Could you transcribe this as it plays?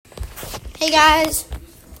Hey guys,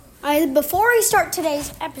 before I start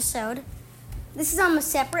today's episode, this is on a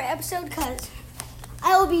separate episode because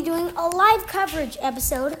I will be doing a live coverage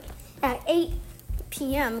episode at 8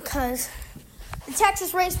 p.m. because the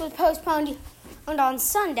Texas race was postponed on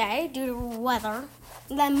Sunday due to weather,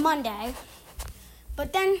 and then Monday.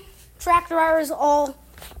 But then track drivers, all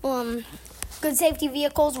good safety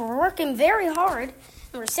vehicles, were working very hard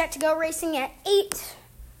and we're set to go racing at 8.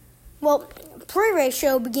 Well, pre-race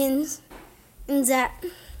show begins at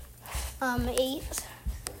 8.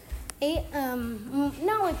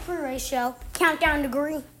 Not like pre-race show. Countdown to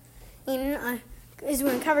green is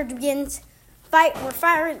when coverage begins. We're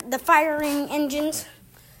firing the engines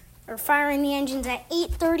at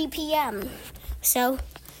 8:30 p.m. So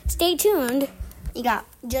stay tuned. You got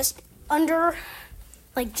just under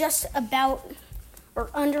an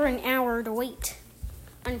hour to wait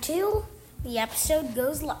until the episode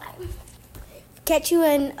goes live. Catch you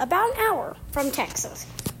in about an hour from Texas.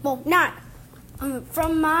 Well, not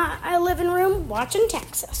from my living room watching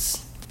Texas.